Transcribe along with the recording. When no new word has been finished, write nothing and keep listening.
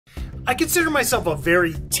I consider myself a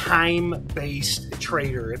very time-based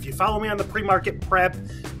trader. If you follow me on the pre-market prep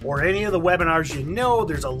or any of the webinars, you know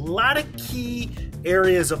there's a lot of key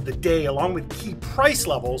areas of the day along with key price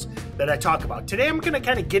levels that I talk about. Today I'm going to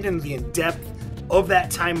kind of get into the in-depth of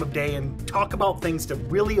that time of day and talk about things to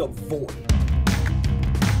really avoid.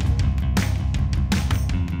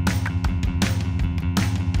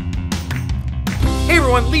 Hey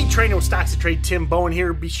everyone, lead trainer with StocksToTrade, Tim Bohen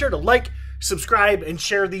here. Be sure to like, subscribe, and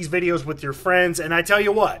share these videos with your friends. And I tell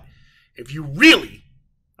you what, if you really,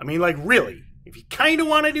 if you kind of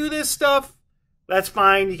want to do this stuff, that's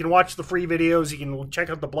fine. You can watch the free videos. You can check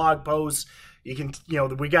out the blog posts. You can,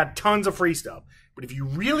 we got tons of free stuff. But if you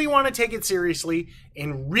really want to take it seriously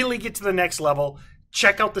and really get to the next level,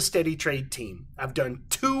 check out the Steady Trade team. I've done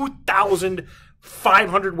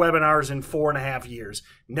 2,500 webinars in 4.5 years.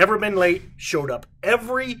 Never been late. Showed up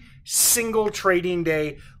every single trading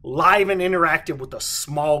day, live and interactive with a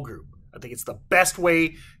small group. I think it's the best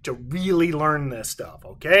way to really learn this stuff,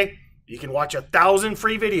 okay? You can watch 1,000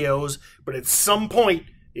 free videos, but at some point,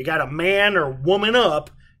 you got to man or woman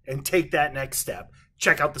up and take that next step.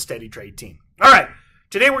 Check out the Steady Trade team. All right,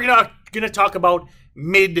 today we're gonna talk about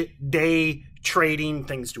midday trading,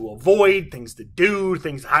 things to avoid, things to do,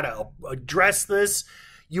 how to address this.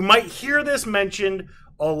 You might hear this mentioned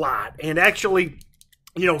a lot, and actually,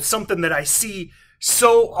 something that I see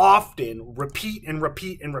so often, repeat and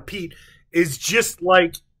repeat and repeat, is just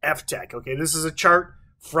like FTEK. Okay, this is a chart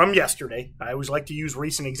from yesterday. I always like to use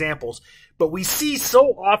recent examples, but we see so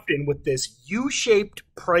often with this U-shaped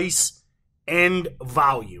price and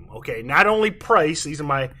volume. Okay, not only price, these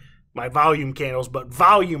are my volume candles, but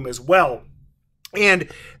volume as well. And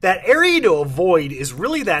that area to avoid is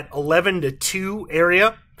really that 11 to 2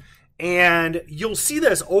 area. And you'll see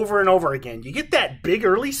this over and over again. You get that big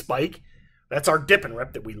early spike. That's our dip and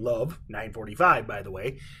rip that we love, 9:45, by the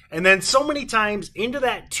way. And then so many times into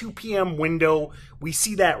that 2 p.m. window, we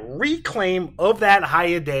see that reclaim of that high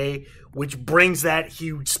a day, which brings that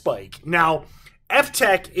huge spike. Now,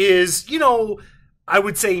 FTEK is, I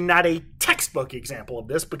would say not a textbook example of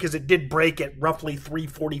this because it did break at roughly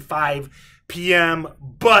 3:45 p.m.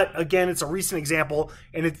 But again, it's a recent example,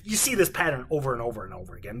 and you see this pattern over and over and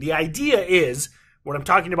over again. The idea is, what I'm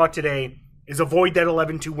talking about today, is avoid that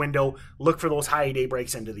 11-2 window. Look for those high day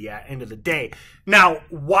breaks into the end of the day. Now,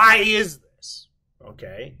 why is this?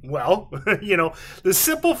 Okay, well, the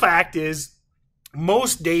simple fact is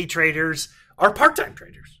most day traders are part-time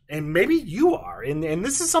traders, and maybe you are. And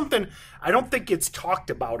this is something I don't think gets talked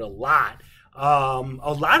about a lot.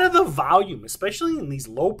 A lot of the volume, especially in these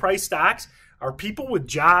low-price stocks, are people with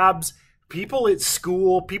jobs, people at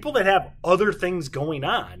school, people that have other things going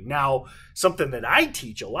on. Now, something that I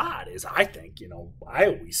teach a lot is I think, I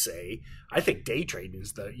always say, I think day trading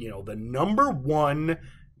is the number one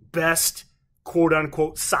best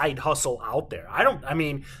quote-unquote side hustle out there.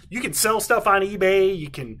 You can sell stuff on eBay,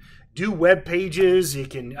 you can do web pages, you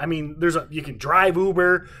can drive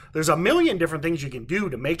Uber. There's a million different things you can do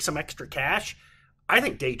to make some extra cash. I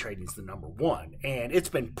think day trading is the number one, and it's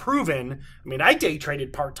been proven. I day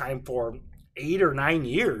traded part-time for 8 or 9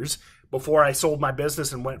 years before I sold my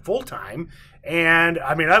business and went full-time, and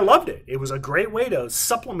I loved it. It was a great way to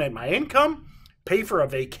supplement my income, pay for a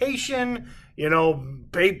vacation,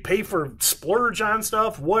 pay for splurge on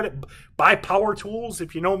stuff, buy power tools.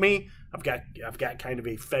 If you know me, I've got kind of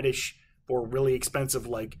a fetish for really expensive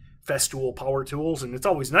like Festool power tools, and it's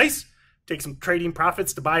always nice. Take some trading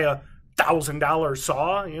profits to buy a $1,000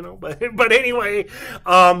 saw, But anyway,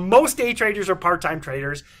 most day traders are part-time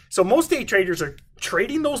traders. So most day traders are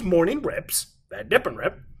trading those morning rips, that dip and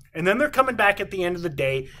rip, and then they're coming back at the end of the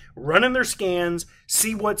day, running their scans,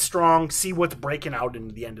 see what's strong, see what's breaking out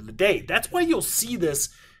into the end of the day. That's why you'll see this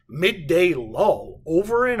midday low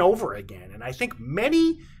over and over again. And I think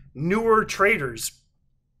many newer traders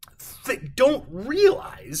don't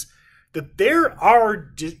realize that there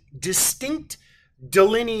are distinct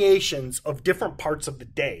delineations of different parts of the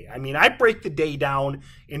day. I break the day down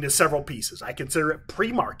into several pieces. I consider it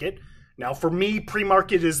pre-market. Now, for me,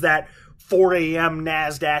 pre-market is that 4 a.m.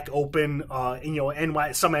 NASDAQ open.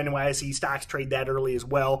 Some NYSE stocks trade that early as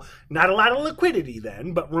well. Not a lot of liquidity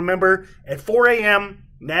then, but remember, at 4 a.m.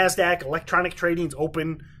 NASDAQ electronic trading's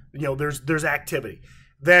open. There's activity.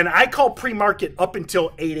 Then I call pre-market up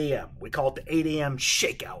until 8 a.m. We call it the 8 a.m.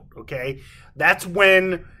 shakeout, okay? That's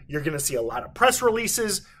when you're going to see a lot of press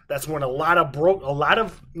releases. That's when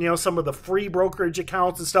some of the free brokerage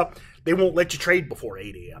accounts and stuff, they won't let you trade before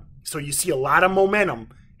 8 a.m. So you see a lot of momentum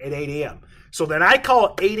at 8 a.m. So then I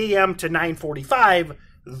call 8 a.m. to 9:45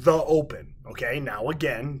 the open, okay? Now,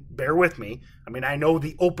 again, bear with me. I know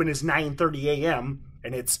the open is 9:30 a.m.,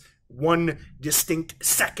 and it's one distinct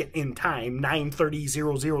second in time,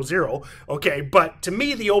 9:30, okay? But to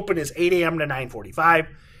me, the open is 8 a.m. to 9:45.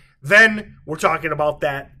 Then we're talking about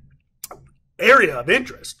that area of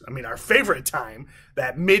interest. I mean, our favorite time,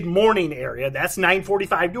 that mid-morning area, that's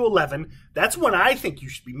 9:45 to 11. That's when I think you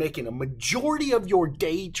should be making a majority of your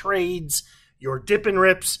day trades, your dip and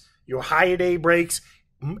rips, your high-a-day breaks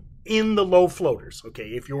in the low floaters, okay?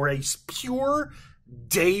 If you're a pure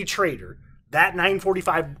day trader, that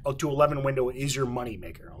 9:45 to 11 window is your money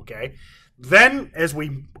maker, okay? Then, as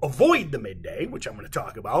we avoid the midday, which I'm going to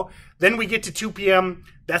talk about, then we get to 2 p.m.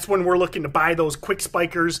 That's when we're looking to buy those quick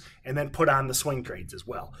spikers and then put on the swing trades as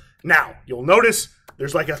well. Now, you'll notice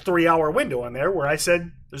there's like a 3-hour window on there where I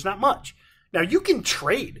said there's not much. Now, you can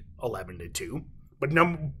trade 11 to 2, but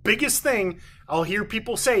the biggest thing I'll hear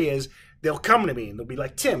people say is they'll come to me and they'll be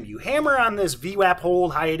like, Tim, you hammer on this VWAP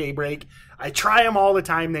hold, high-a-day break. I try them all the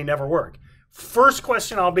time. They never work. First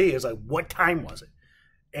question I'll be is like, what time was it?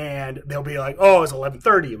 And they'll be like, oh, it was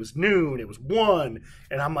 11:30, it was noon, it was 1.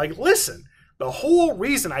 And I'm like, listen, the whole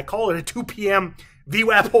reason I call it a 2 p.m.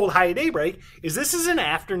 VWAP hold high day break is this is an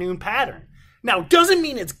afternoon pattern. Now, doesn't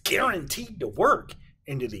mean it's guaranteed to work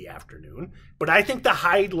into the afternoon, but I think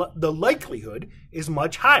the likelihood is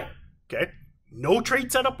much higher, okay? No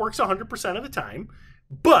trade setup works 100% of the time,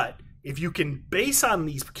 but if you can base on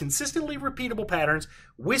these consistently repeatable patterns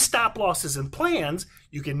with stop losses and plans,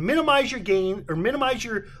 you can minimize your gain or minimize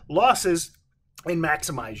your losses and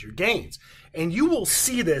maximize your gains. And you will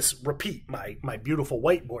see this repeat, my beautiful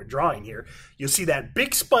whiteboard drawing here. You'll see that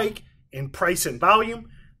big spike in price and volume,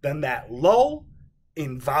 then that lull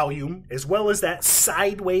in volume, as well as that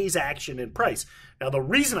sideways action in price. Now, the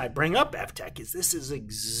reason I bring up FTEK is this is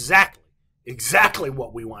exactly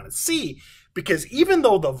what we want to see, because even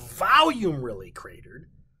though the volume really cratered,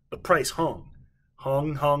 the price hung.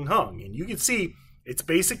 And you can see it's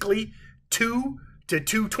basically 2 to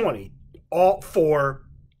 220 all for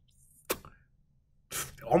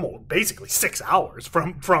almost basically 6 hours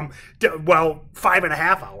from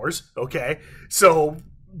 5.5 hours, okay? So,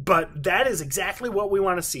 but that is exactly what we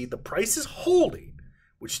want to see. The price is holding,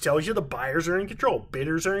 which tells you the buyers are in control,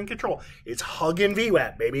 bidders are in control. It's hugging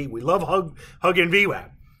VWAP, baby. We love hugging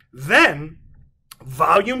VWAP. Then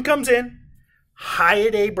volume comes in,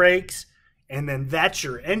 high-a-day breaks, and then that's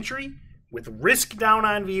your entry with risk down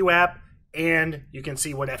on VWAP, and you can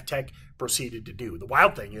see what FTEK proceeded to do. The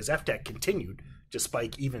wild thing is FTEK continued to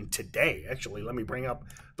spike even today. Actually, let me bring up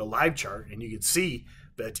the live chart, and you can see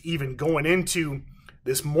that even going into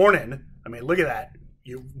this morning, I mean, look at that.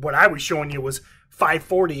 What I was showing you was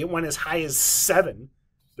 540. It went as high as 7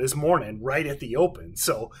 this morning, right at the open.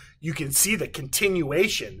 So you can see the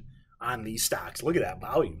continuation on these stocks. Look at that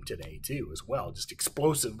volume today too as well, just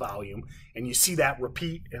explosive volume, and you see that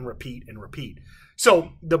repeat and repeat and repeat.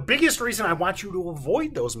 So the biggest reason I want you to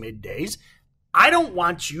avoid those middays, I don't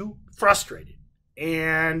want you frustrated.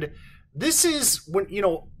 And this is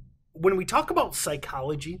when we talk about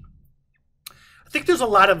psychology, I think there's a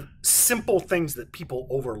lot of simple things that people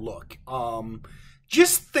overlook.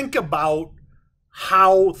 Just think about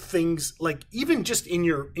how things, like even just in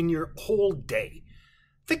your whole day,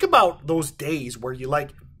 think about those days where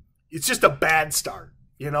it's just a bad start.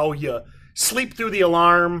 You sleep through the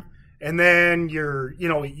alarm, and then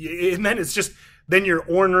then you're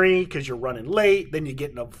ornery because you're running late. Then you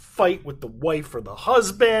get in a fight with the wife or the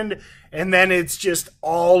husband, and then it's just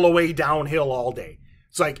all the way downhill all day.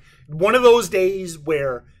 It's like one of those days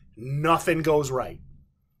where nothing goes right.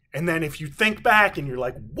 And then if you think back and you're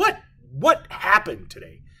like, what happened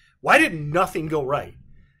today? Why did nothing go right?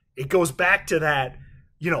 It goes back to that,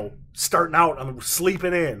 starting out on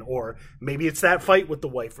sleeping in, or maybe it's that fight with the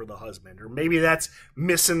wife or the husband, or maybe that's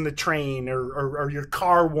missing the train, or your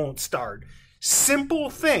car won't start. Simple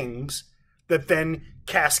things that then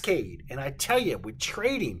cascade. And I tell you, with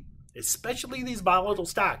trading, especially these volatile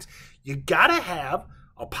stocks, you got to have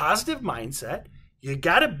a positive mindset. You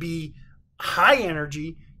got to be high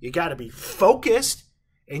energy. You got to be focused,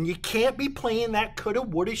 and you can't be playing that coulda,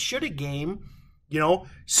 woulda, shoulda game,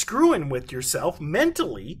 screwing with yourself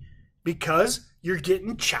mentally, because you're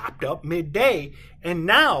getting chopped up midday. And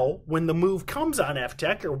now when the move comes on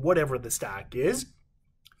FTEK or whatever the stock is,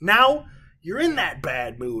 now you're in that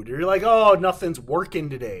bad mood. You're like, oh, nothing's working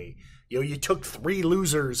today. You took 3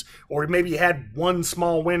 losers, or maybe you had 1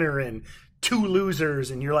 small winner and 2 losers,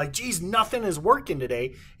 and you're like, geez, nothing is working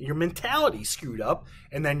today. Your mentality's screwed up,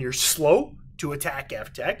 and then you're slow to attack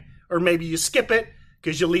FTEK, or maybe you skip it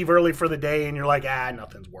because you leave early for the day and you're like,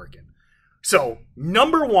 nothing's working. So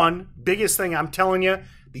number one, biggest thing I'm telling you,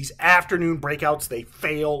 these afternoon breakouts, they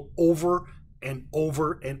fail over and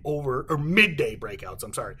over, or midday breakouts,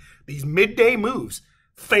 I'm sorry. These midday moves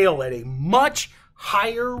fail at a much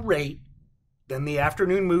higher rate than the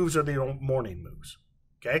afternoon moves or the morning moves,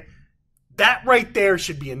 okay? That right there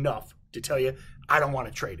should be enough to tell you, I don't want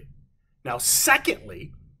to trade it. Now,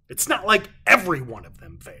 secondly, it's not like every one of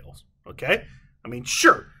them fails, okay? I mean,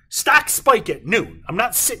 sure, stocks spike at noon. I'm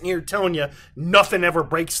not sitting here telling you nothing ever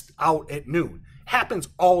breaks out at noon. Happens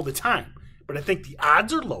all the time. But I think the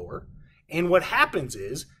odds are lower, and what happens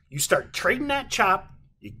is you start trading that chop,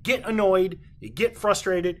 you get annoyed, you get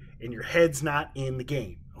frustrated, and your head's not in the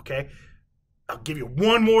game, okay? I'll give you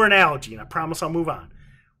one more analogy, and I promise I'll move on.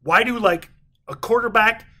 Why do, like, a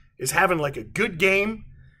quarterback is having, like, a good game,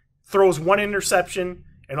 throws one interception,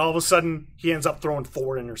 and all of a sudden he ends up throwing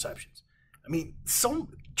 4 interceptions? I mean,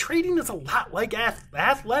 trading is a lot like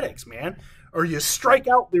athletics, man. Or you strike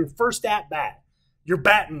out your first at-bat. You're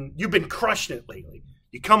batting, you've been crushing it lately.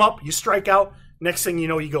 You come up, you strike out, next thing you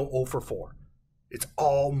know, you go 0 for 4. It's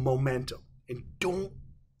all momentum. And don't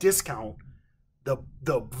discount the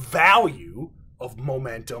value of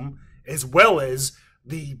momentum as well as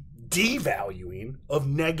the devaluing of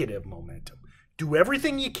negative momentum. Do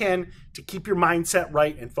everything you can to keep your mindset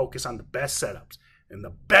right and focus on the best setups. And the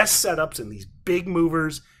best setups in these big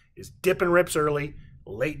movers is dip and rips early,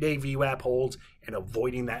 late day VWAP holds, and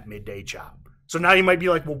avoiding that midday chop. So now you might be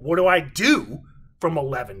like, well, what do I do from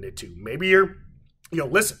 11 to 2? Maybe you're,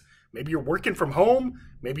 listen, maybe you're working from home.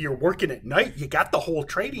 Maybe you're working at night. You got the whole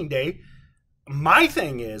trading day. My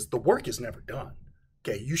thing is the work is never done.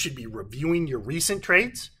 Okay, you should be reviewing your recent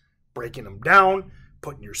trades, breaking them down,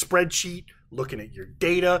 putting your spreadsheet, looking at your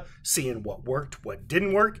data, seeing what worked, what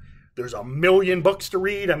didn't work. There's a million books to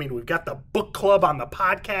read. I mean, we've got the book club on the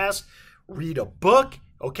podcast. Read a book,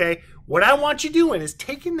 okay? What I want you doing is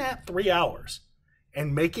taking that 3 hours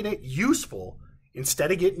and making it useful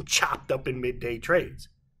instead of getting chopped up in midday trades.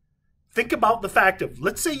 Think about the fact of,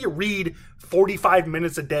 let's say you read 45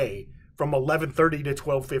 minutes a day from 11:30 to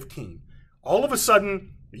 12:15. All of a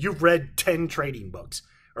sudden, you've read 10 trading books.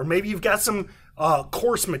 Or maybe you've got some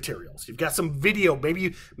course materials. You've got some video.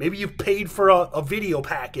 Maybe you've paid for a video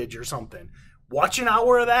package or something. Watch an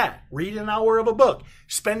hour of that. Read an hour of a book.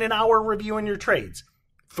 Spend an hour reviewing your trades.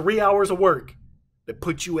 3 hours of work that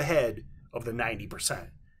puts you ahead of the 90%.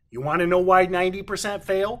 You want to know why 90%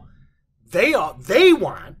 fail? They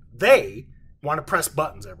want to press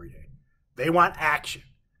buttons every day. They want action.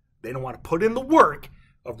 They don't want to put in the work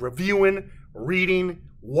of reviewing, reading,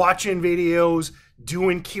 watching videos,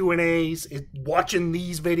 doing Q&As, watching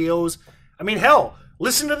these videos. I mean, hell,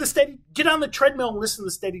 get on the treadmill and listen to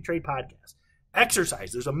the Steady Trade podcast.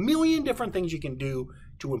 Exercise. There's a million different things you can do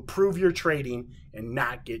to improve your trading and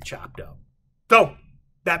not get chopped up. So,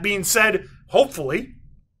 that being said, hopefully,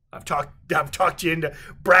 I've talked you into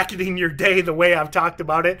bracketing your day the way I've talked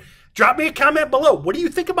about it. Drop me a comment below. What do you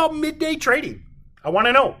think about midday trading? I want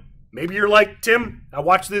to know. Maybe you're like, Tim, I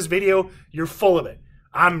watched this video, you're full of it.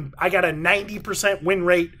 I got a 90% win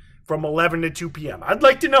rate from 11 to 2 p.m. I'd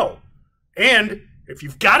like to know. And if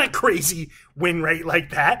you've got a crazy win rate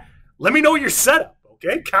like that, let me know your setup,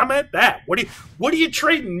 okay? Comment that. What are you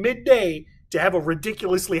trading midday to have a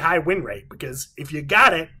ridiculously high win rate? Because if you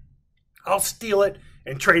got it, I'll steal it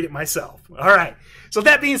and trade it myself. All right. So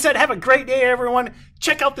that being said, have a great day, everyone.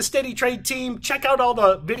 Check out the Steady Trade team. Check out all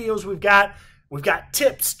the videos we've got. We've got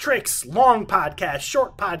tips, tricks, long podcasts,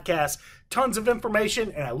 short podcasts, tons of information,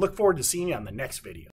 and I look forward to seeing you on the next video.